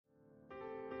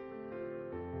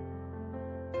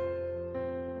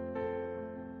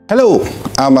Hello,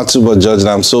 I'm Atubo George and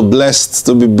I'm so blessed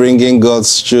to be bringing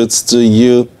God's truth to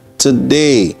you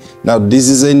today. Now, this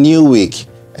is a new week.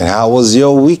 And how was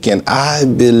your weekend? I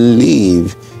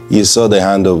believe you saw the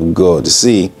hand of God.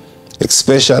 See,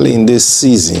 especially in this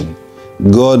season,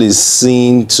 God is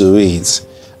seeing to it,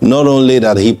 not only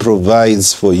that He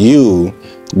provides for you,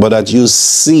 but that you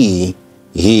see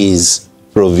His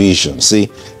provision. See,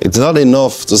 it's not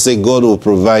enough to say God will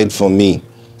provide for me.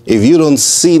 If you don't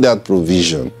see that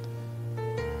provision,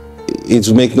 it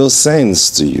will make no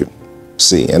sense to you.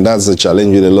 See, and that's the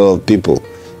challenge with a lot of people.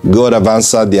 God have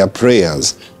answered their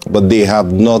prayers, but they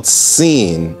have not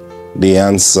seen the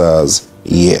answers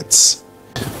yet.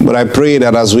 But I pray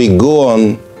that as we go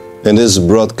on in this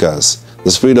broadcast,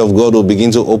 the Spirit of God will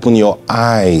begin to open your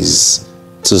eyes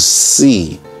to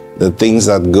see the things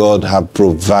that God have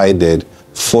provided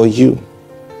for you.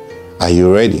 Are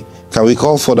you ready? Can we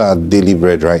call for that daily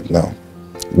bread right now?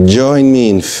 Join me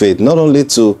in faith, not only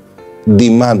to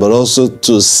demand, but also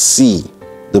to see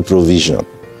the provision.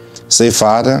 Say,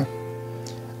 Father,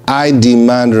 I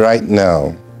demand right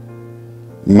now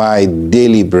my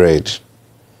daily bread.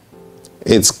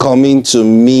 It's coming to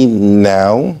me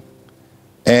now,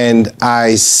 and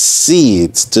I see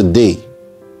it today.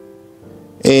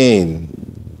 In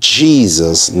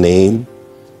Jesus' name,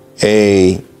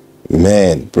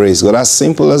 amen. Praise God. As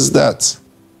simple as that.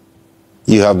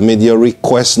 You have made your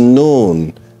request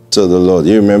known to the Lord.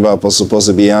 You remember Apostle Paul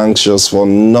said, be anxious for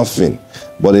nothing,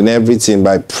 but in everything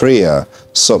by prayer,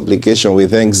 supplication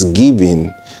with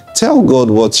thanksgiving. Tell God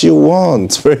what you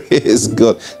want. Praise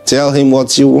God. Tell Him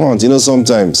what you want. You know,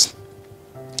 sometimes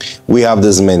we have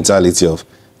this mentality of,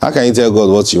 how can you tell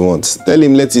God what you want? Tell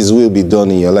Him, let His will be done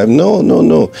in your life.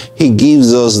 No. He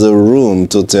gives us the room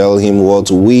to tell Him what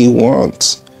we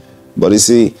want. But you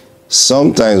see,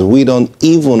 sometimes we don't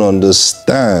even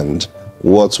understand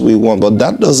what we want, but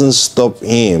that doesn't stop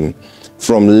Him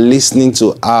from listening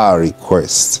to our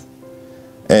request.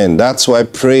 And that's why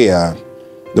prayer,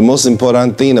 the most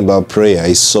important thing about prayer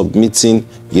is submitting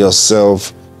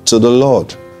yourself to the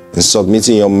Lord and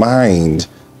submitting your mind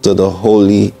to the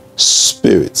Holy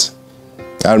Spirit.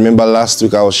 I remember last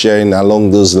week I was sharing along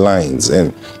those lines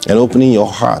and opening your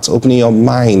heart, opening your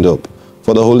mind up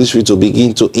for the Holy Spirit to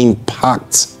begin to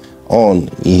impact on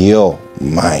your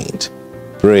mind.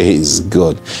 Praise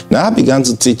God. Now, I began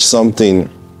to teach something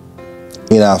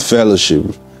in our fellowship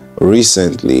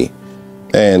recently,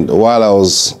 and while I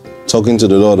was talking to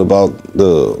the Lord about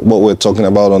what we're talking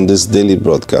about on this daily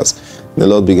broadcast, the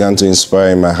Lord began to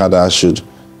inspire in my heart that I should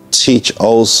teach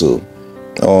also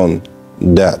on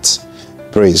that.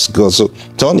 Praise God. So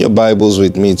turn your Bibles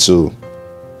with me to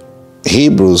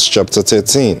Hebrews chapter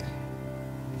 13.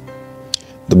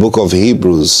 The book of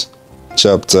Hebrews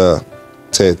chapter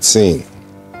 13.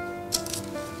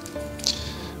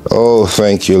 Oh,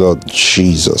 thank you, Lord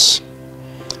Jesus.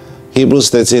 Hebrews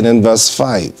 13 and verse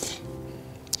 5.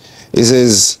 It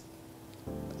says,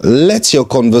 let your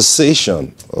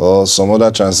conversation, or some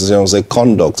other translations say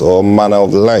conduct or manner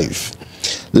of life,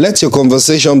 let your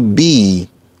conversation be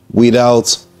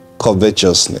without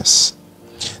covetousness.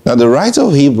 Now, the writer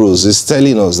of Hebrews is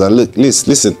telling us that, look,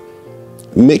 listen,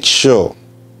 make sure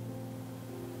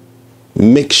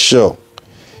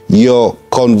your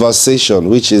conversation,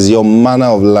 which is your manner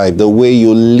of life, the way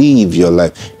you live your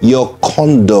life, your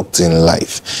conduct in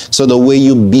life, so the way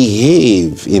you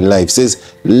behave in life,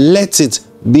 says, let it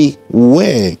be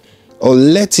where, or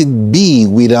let it be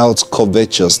without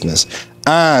covetousness,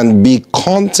 and be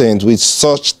content with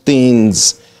such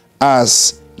things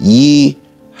as ye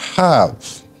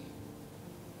have.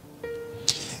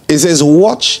 It says,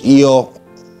 watch your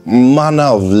manner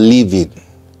of living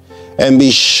and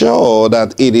be sure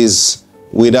that it is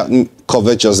without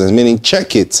covetousness, meaning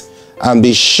check it and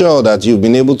be sure that you've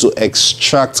been able to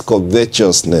extract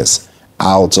covetousness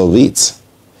out of it.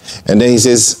 And then he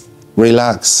says,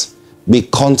 relax, be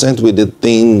content with the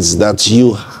things that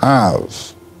you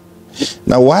have.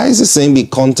 Now, why is he saying be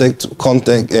content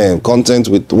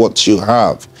with what you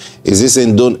have? Is he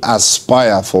saying don't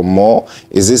aspire for more?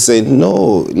 Is he saying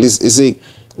no? Is he,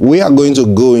 we are going to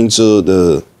go into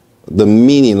the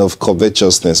meaning of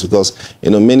covetousness, because, you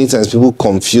know, many times people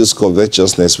confuse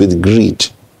covetousness with greed.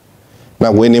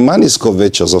 Now, when a man is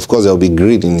covetous, of course, there will be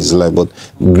greed in his life, but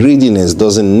greediness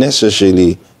doesn't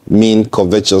necessarily mean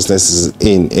covetousness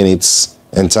in its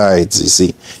entirety. You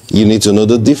see, you need to know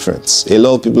the difference. A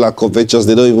lot of people are covetous,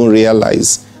 they don't even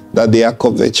realize that they are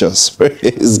covetous.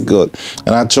 Praise God.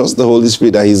 And I trust the Holy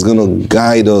Spirit that He's going to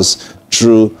guide us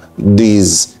through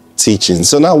these teachings.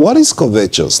 So now, what is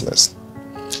covetousness?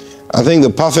 I think the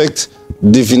perfect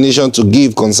definition to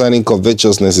give concerning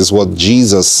covetousness is what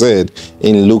Jesus said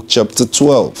in Luke chapter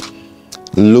 12.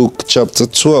 Luke chapter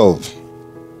 12.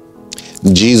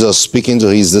 Jesus speaking to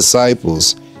his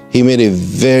disciples, he made a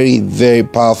very, very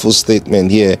powerful statement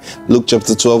here. Luke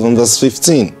chapter 12 and verse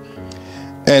 15.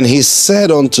 And he said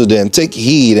unto them, take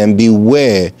heed and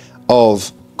beware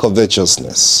of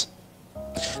covetousness.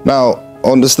 Now,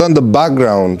 understand the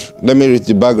background. Let me read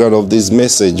the background of this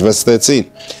message. Verse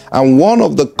 13. And one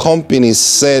of the company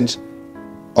said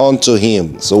unto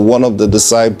him, so one of the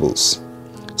disciples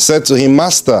said to him,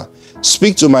 Master,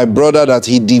 speak to my brother that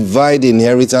he divide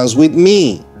inheritance with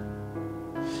me.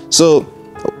 So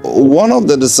one of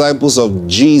the disciples of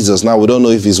Jesus, now we don't know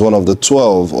if he's one of the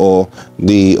 12 or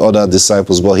the other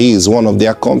disciples, but he is one of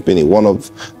their company, one of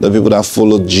the people that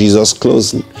followed Jesus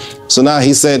closely. So now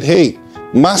he said, hey,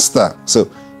 Master. So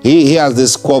he has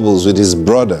these squabbles with his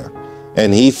brother,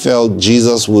 and he felt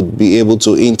Jesus would be able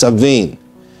to intervene.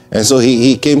 And so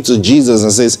he came to Jesus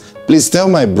and says, please tell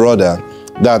my brother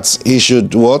that he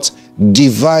should what?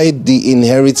 Divide the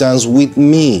inheritance with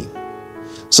me.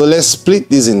 So let's split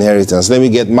this inheritance. Let me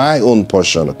get my own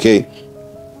portion, okay?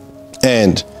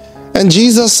 And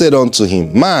Jesus said unto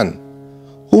him, man,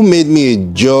 who made me a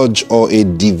judge or a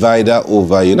divider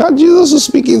over you? Now Jesus was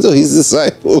speaking to his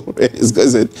disciple. He's going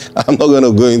to say, I'm not going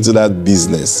to go into that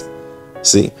business.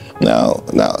 See, now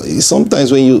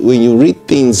sometimes when you read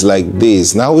things like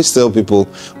this, now I always tell people,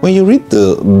 when you read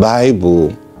the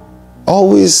Bible,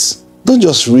 always don't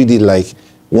just read it like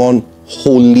one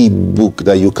holy book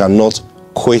that you cannot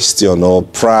question or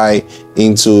pry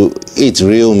into its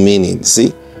real meaning.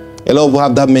 See, a lot of people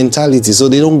have that mentality, so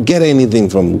they don't get anything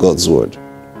from God's word.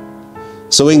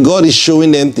 So when God is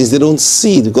showing them things, they don't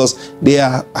see it because they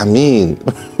are,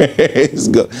 it's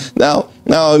God.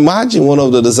 Now imagine one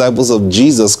of the disciples of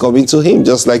Jesus coming to him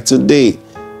just like today.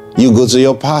 You go to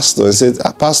your pastor and say,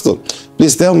 Pastor,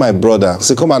 please tell my brother,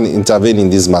 say, come and intervene in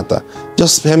this matter.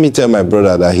 Just let me tell my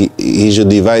brother that he should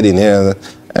divide in here.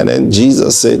 And then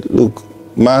Jesus said, look,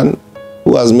 man,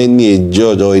 who has made me a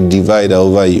judge or a divider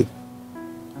over you?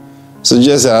 So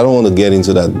Jesus said, I don't want to get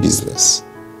into that business.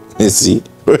 You see,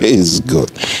 praise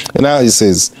God. And now he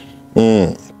says,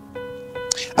 and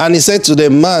he said to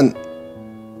them, man,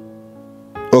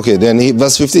 okay, then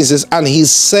verse 15 says, and he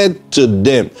said to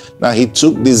them, now he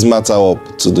took this matter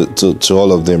up to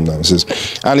all of them now. He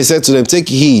says, and he said to them, take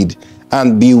heed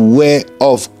and beware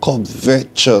of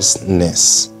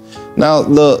covetousness. Now,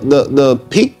 the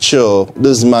picture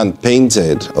this man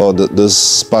painted, or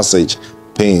this passage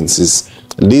paints, is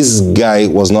this guy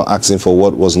was not asking for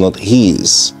what was not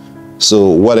his. So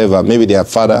whatever, maybe their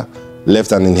father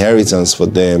left an inheritance for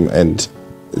them, and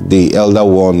the elder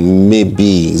one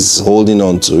maybe is holding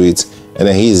on to it, and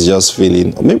then he's just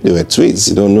feeling, or maybe they were twins,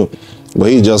 you don't know, but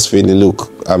he's just feeling,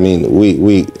 look, I mean,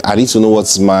 I need to know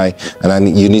what's mine,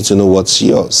 and you need to know what's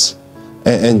yours.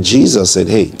 And Jesus said,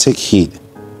 hey, take heed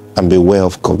and beware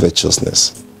of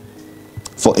covetousness.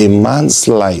 For a man's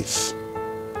life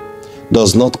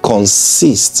does not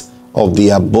consist of the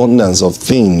abundance of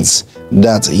things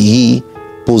that he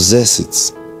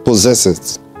possesses.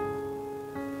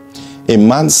 A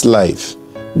man's life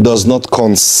does not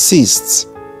consist.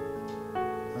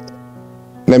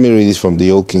 Let me read it from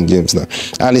the Old King James now.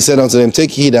 And he said unto them,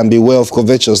 take heed and beware of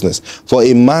covetousness, for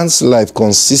a man's life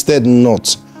consisted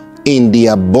not in the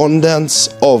abundance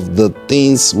of the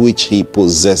things which he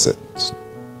possesseth.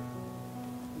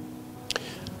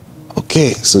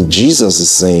 Okay, so Jesus is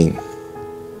saying,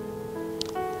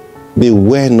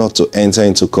 beware not to enter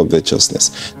into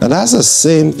covetousness. Now that's the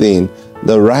same thing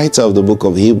the writer of the book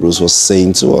of Hebrews was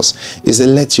saying to us. He said,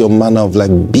 let your manner of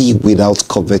life be without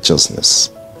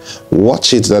covetousness.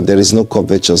 Watch it that there is no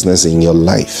covetousness in your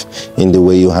life, in the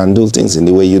way you handle things, in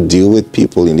the way you deal with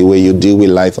people, in the way you deal with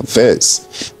life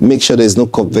affairs. Make sure there's no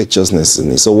covetousness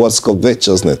in it. So what's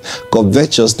covetousness?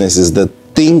 Covetousness is the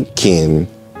thinking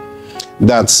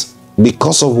that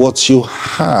because of what you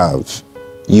have,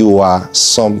 you are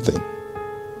something.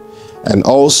 And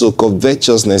also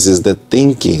covetousness is the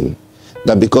thinking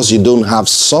that because you don't have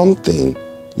something,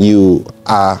 you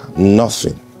are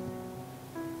nothing.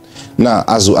 Now,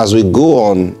 as we go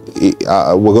on,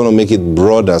 we're going to make it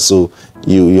broader so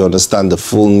you understand the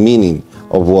full meaning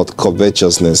of what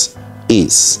covetousness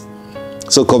is.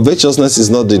 So covetousness is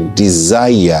not the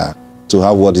desire to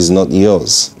have what is not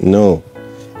yours. No.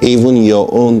 Even your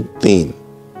own thing,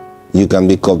 you can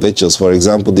be covetous. For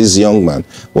example, this young man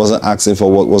wasn't asking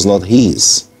for what was not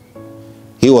his.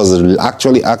 He was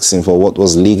actually asking for what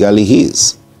was legally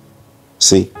his.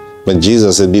 See? But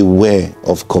Jesus said, beware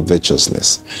of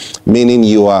covetousness. Meaning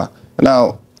you are...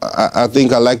 Now, I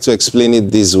think I like to explain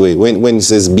it this way. When it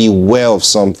says beware of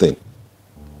something,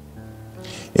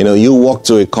 you know, you walk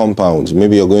to a compound,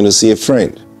 maybe you're going to see a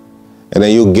friend, and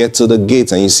then you get to the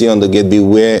gate and you see on the gate,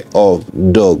 beware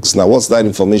of dogs. Now, what's that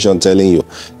information telling you?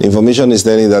 The information is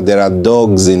telling you that there are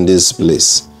dogs in this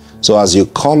place. So as you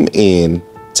come in,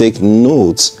 take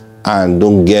notes and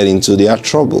don't get into their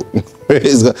trouble.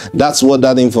 That's what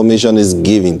that information is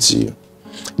giving to you.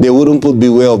 They wouldn't put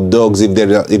beware of dogs if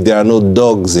there are no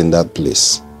dogs in that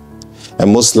place.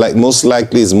 And most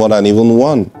likely it's more than even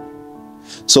one.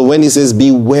 So when he says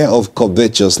beware of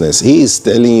covetousness, he is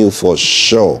telling you for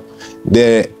sure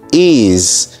there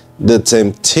is the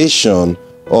temptation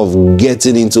of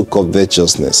getting into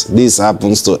covetousness. This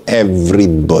happens to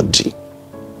everybody.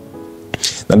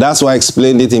 Now that's why I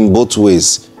explained it in both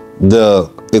ways.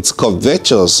 It's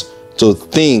covetous to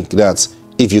think that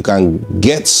if you can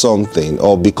get something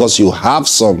or because you have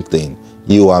something,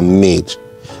 you are made.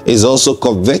 It's also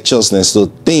covetousness to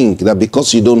think that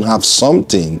because you don't have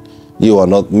something, you are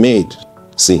not made.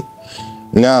 See,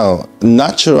 now,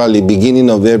 naturally,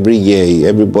 beginning of every year,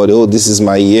 everybody, oh, this is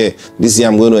my year. This year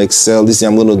I'm going to excel. This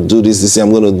year I'm going to do this. This year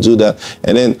I'm going to do that.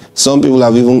 And then some people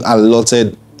have even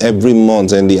allotted every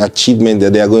month and the achievement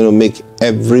that they are going to make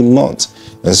every month.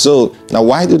 And so, now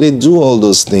why do they do all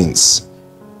those things?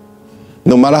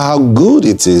 No matter how good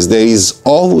it is, there is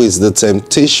always the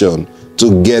temptation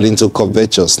to get into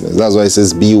covetousness. That's why it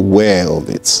says beware of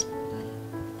it.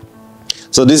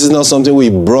 So this is not something we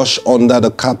brush under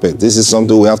the carpet. This is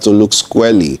something we have to look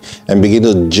squarely and begin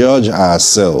to judge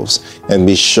ourselves and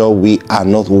be sure we are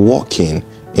not walking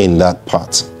in that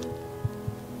path.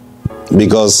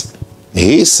 Because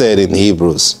he said in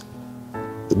Hebrews,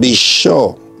 be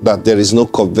sure that there is no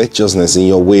covetousness in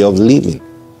your way of living.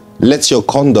 Let your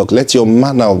conduct, let your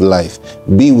manner of life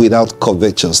be without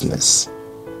covetousness.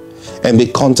 And be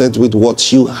content with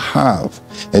what you have.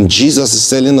 And Jesus is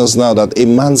telling us now that a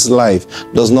man's life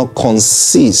does not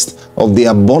consist of the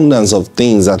abundance of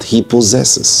things that he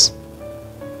possesses.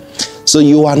 So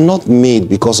you are not made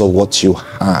because of what you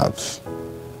have.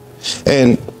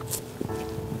 And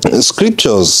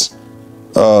scriptures,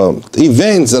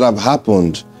 events that have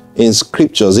happened in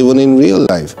scriptures, even in real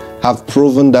life, have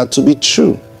proven that to be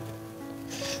true.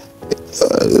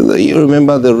 You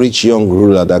remember the rich young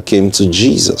ruler that came to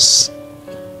Jesus.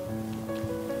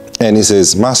 And he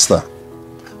says, Master,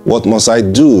 what must I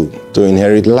do to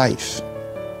inherit life?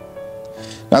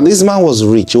 Now this man was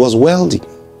rich, he was wealthy.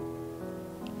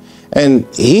 And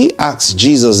he asked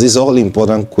Jesus this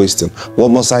all-important question, what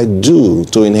must I do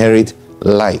to inherit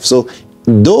life? So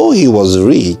though he was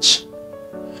rich,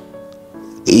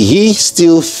 he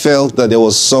still felt that there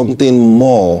was something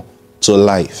more to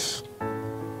life.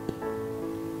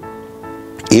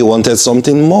 He wanted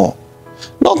something more.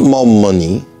 Not more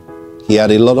money. He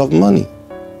had a lot of money.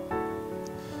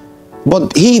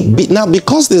 But now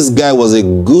because this guy was a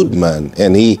good man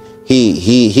and he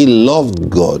loved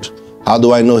God. How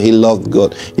do I know he loved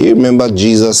God? You remember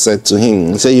Jesus said to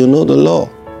him, he said, you know the law,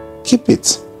 keep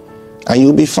it and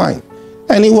you'll be fine.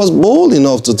 And he was bold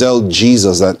enough to tell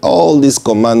Jesus that all these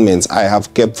commandments I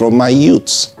have kept from my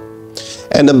youth.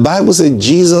 And the Bible said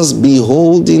Jesus,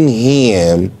 beholding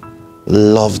him,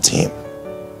 loved him.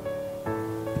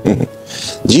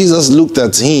 Jesus looked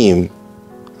at him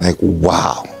like,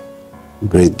 wow,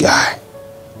 great guy,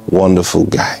 wonderful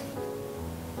guy.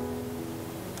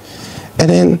 And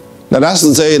then, now that's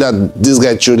to tell you that this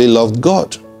guy truly loved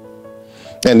God.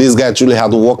 And this guy truly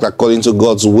had to walk according to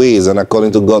God's ways and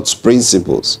according to God's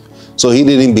principles. So he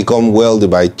didn't become wealthy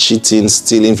by cheating,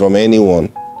 stealing from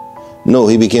anyone. No,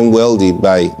 he became wealthy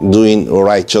by doing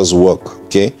righteous work,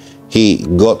 okay? He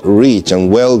got rich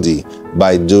and wealthy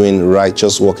by doing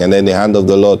righteous work, and then the hand of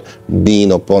the Lord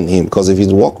being upon him. Because if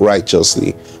you walk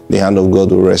righteously, the hand of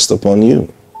God will rest upon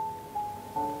you.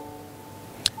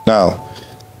 Now,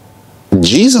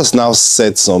 Jesus now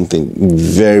said something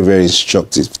very, very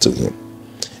instructive to him.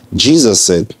 Jesus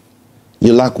said,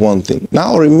 you lack one thing.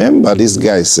 Now remember, this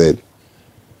guy said,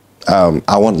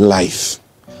 I want life.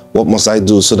 What must I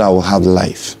do so that I will have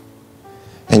life?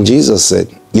 And Jesus said,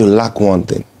 you lack one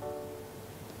thing.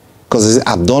 Because he said,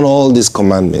 I've done all these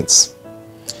commandments.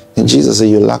 And Jesus said,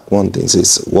 you lack one thing. He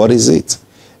says, what is it?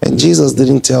 And Jesus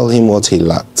didn't tell him what he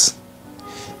lacked.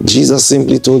 Jesus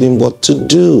simply told him what to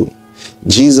do.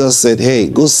 Jesus said, hey,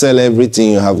 go sell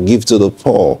everything you have, give to the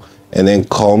poor, and then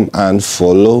come and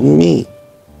follow me.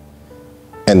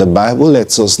 And the Bible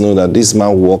lets us know that this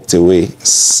man walked away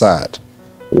sad.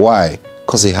 Why?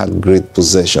 Because he had great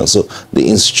possession. So the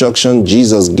instruction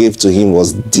Jesus gave to him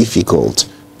was difficult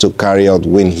to carry out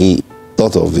when he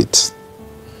thought of it.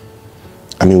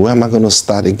 I mean, where am I going to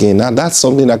start again? Now, that's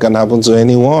something that can happen to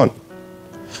anyone.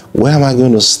 Where am I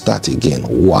going to start again?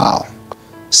 Wow.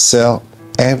 Sell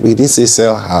everything. He didn't say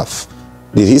sell half.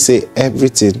 Did he say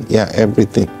everything? Yeah,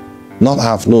 everything. Not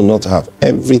half. No, not half.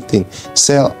 Everything.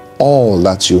 Sell all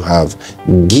that you have.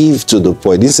 Give to the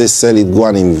poor. He didn't say sell it, go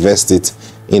and invest it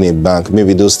in a bank.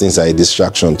 Maybe those things are a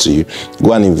distraction to you.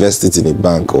 Go and invest it in a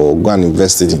bank, or go and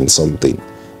invest it in something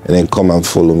and then come and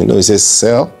follow me. No, he says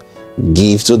sell,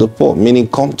 give to the poor, meaning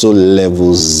come to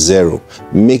level 0.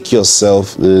 Make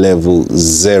yourself level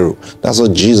 0. That's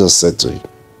what Jesus said to him.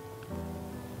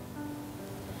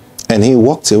 And he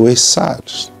walked away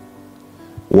sad.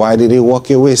 Why did he walk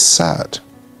away sad?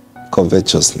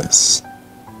 Covetousness.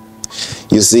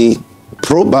 You see,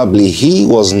 probably he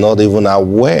was not even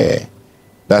aware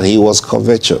that he was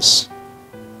covetous.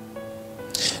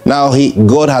 Now,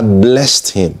 God had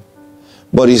blessed him.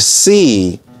 But you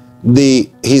see,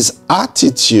 his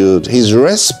attitude, his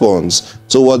response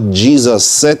to what Jesus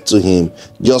said to him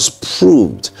just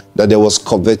proved that there was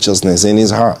covetousness in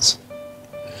his heart.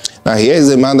 Now, here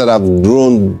is a man that have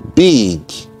grown big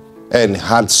and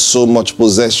had so much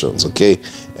possessions, okay?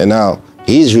 And now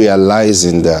he's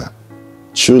realizing that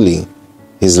truly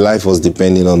his life was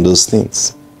depending on those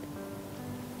things.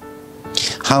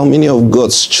 How many of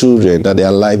God's children that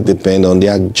their life depends on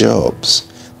their jobs?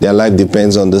 Their life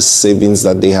depends on the savings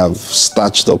that they have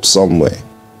stashed up somewhere.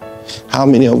 How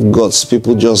many of God's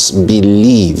people just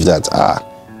believe that,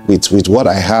 with what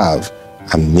I have,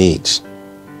 I'm made?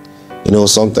 You know,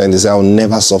 sometimes they say, I'll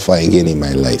never suffer again in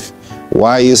my life.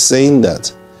 Why are you saying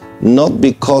that? Not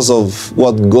because of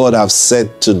what God has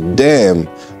said to them,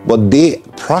 but they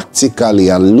practically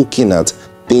are looking at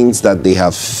things that they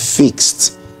have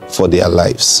fixed for their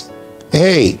lives.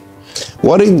 Hey,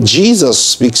 what if Jesus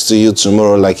speaks to you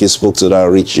tomorrow like he spoke to that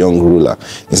rich young ruler?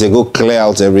 He said, go clear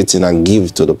out everything and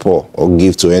give to the poor, or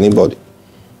give to anybody.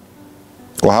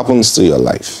 What happens to your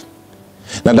life?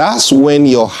 Now that's when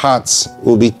your heart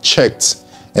will be checked,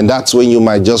 and that's when you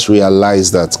might just realize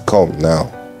that, come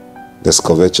now, there's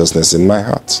covetousness in my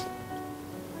heart.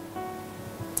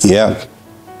 Yeah.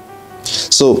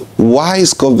 So why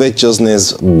is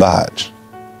covetousness bad?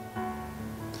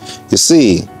 You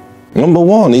see, number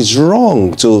one, it's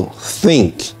wrong to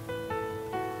think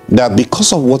that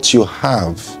because of what you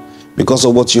have, because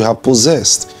of what you have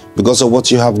possessed, because of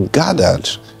what you have gathered,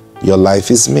 your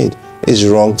life is made. It's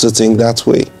wrong to think that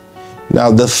way.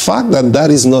 Now, the fact that that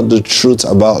is not the truth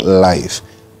about life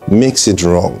makes it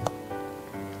wrong.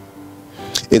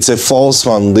 It's a false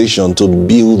foundation to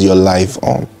build your life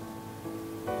on.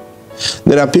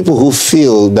 There are people who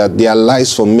feel that their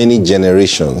lives for many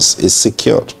generations is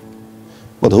secured.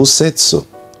 But who said so?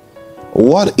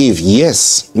 What if,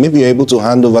 yes, maybe you're able to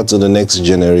hand over to the next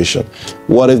generation.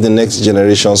 What if the next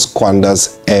generation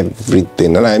squanders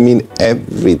everything? And I mean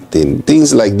everything.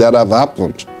 Things like that have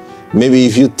happened. Maybe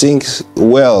if you think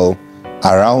well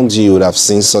around you, would have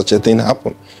seen such a thing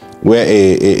happen. Where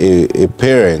a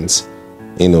parent,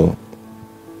 you know,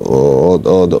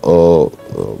 or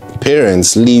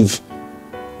parents leave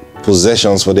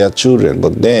possessions for their children,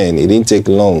 but then it didn't take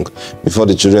long before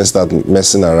the children start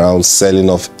messing around, selling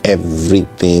off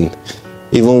everything.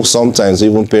 Even sometimes,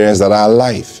 even parents that are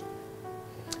alive,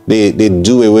 they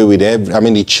do away with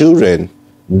the children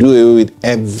do away with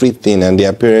everything, and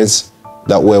their parents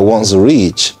that were once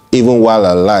rich, even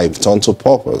while alive, turn to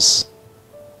paupers.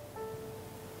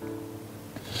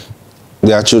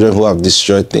 There are children who have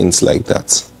destroyed things like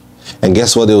that. And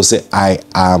guess what they will say? I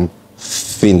am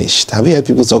finished. Have you heard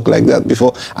people talk like that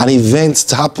before? An event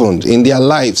happened in their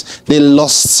lives. They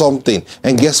lost something.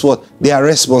 And guess what? Their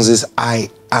response is, I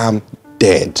am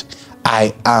dead.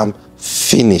 I am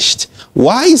finished.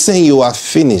 Why are you saying you are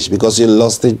finished? Because you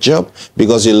lost a job,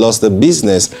 because you lost a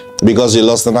business, because you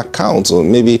lost an account, or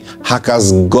maybe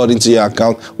hackers got into your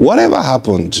account. Whatever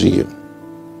happened to you.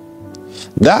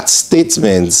 That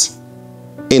statement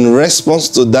in response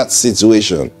to that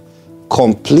situation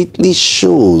completely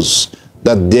shows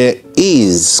that there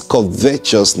is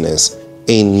covetousness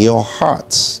in your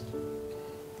heart.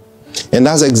 And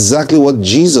that's exactly what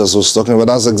Jesus was talking about.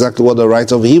 That's exactly what the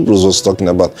writer of Hebrews was talking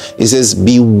about. He says,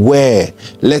 beware,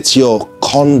 let your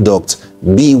conduct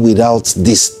be without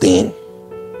this thing.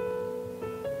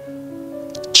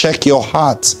 Check your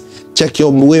heart. Check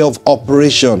your way of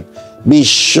operation. Be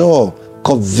sure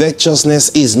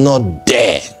covetousness is not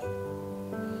there.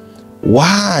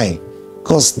 Why?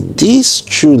 Because this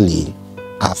truly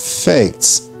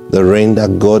affects the reign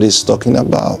that God is talking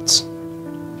about.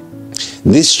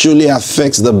 This truly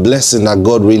affects the blessing that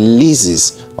God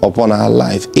releases upon our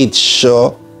life. It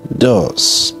sure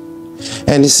does.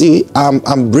 And you see,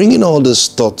 I'm bringing all these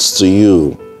thoughts to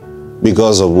you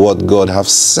because of what God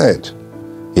has said.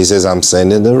 He says, I'm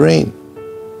sending the rain.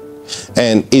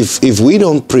 And if we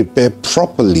don't prepare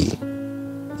properly,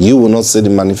 you will not see the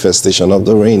manifestation of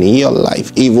the rain in your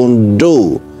life, even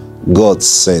though God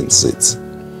sends it.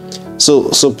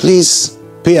 So please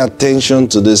pay attention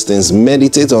to these things,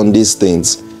 meditate on these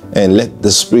things, and let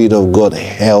the Spirit of God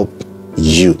help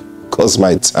you, because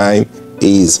my time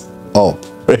is up.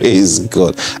 Praise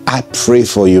God. I pray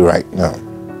for you right now.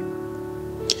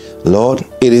 Lord,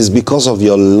 it is because of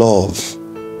your love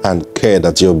and care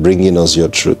that you're bringing us your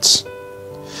truths.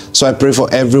 So I pray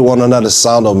for everyone under the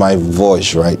sound of my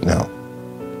voice right now.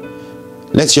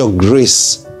 Let your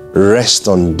grace rest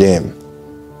on them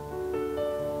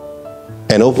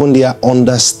and open their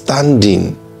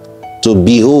understanding to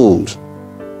behold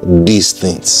these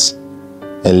things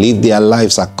and live their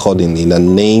lives accordingly in the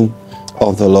name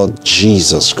of the Lord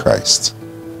Jesus Christ.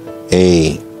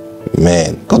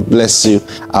 Amen. God bless you.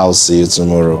 I'll see you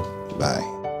tomorrow. Bye.